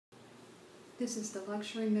This is the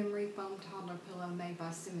luxury memory foam toddler pillow made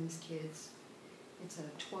by Simmons Kids. It's a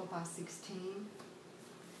 12 by 16.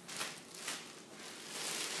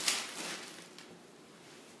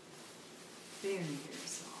 Very, very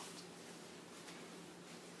soft.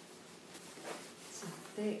 It's a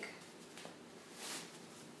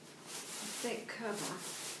thick cover.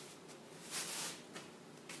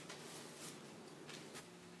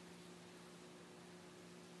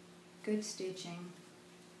 Good stitching.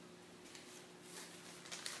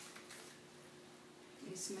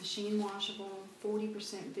 It's machine washable,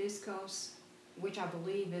 40% viscose, which I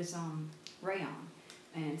believe is rayon,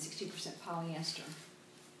 and 60% polyester.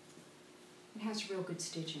 It has real good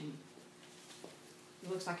stitching.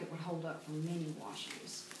 It looks like it would hold up for many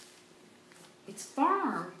washes. It's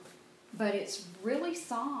firm, but it's really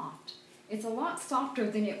soft. It's a lot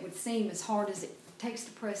softer than it would seem as hard as it takes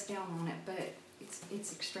to press down on it, but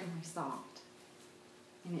it's extremely soft.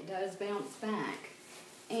 And it does bounce back.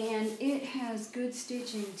 And it has good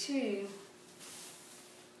stitching too.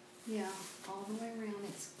 Yeah, all the way around.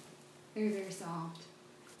 It's very, very soft.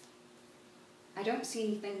 I don't see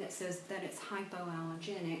anything that says that it's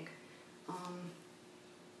hypoallergenic.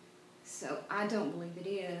 So I don't believe it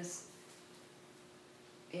is.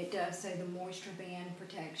 It does say the moisture band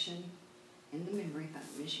protection in the memory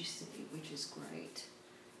foam, as you see, which is great.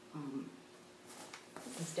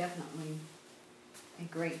 It's definitely a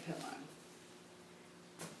great pillow.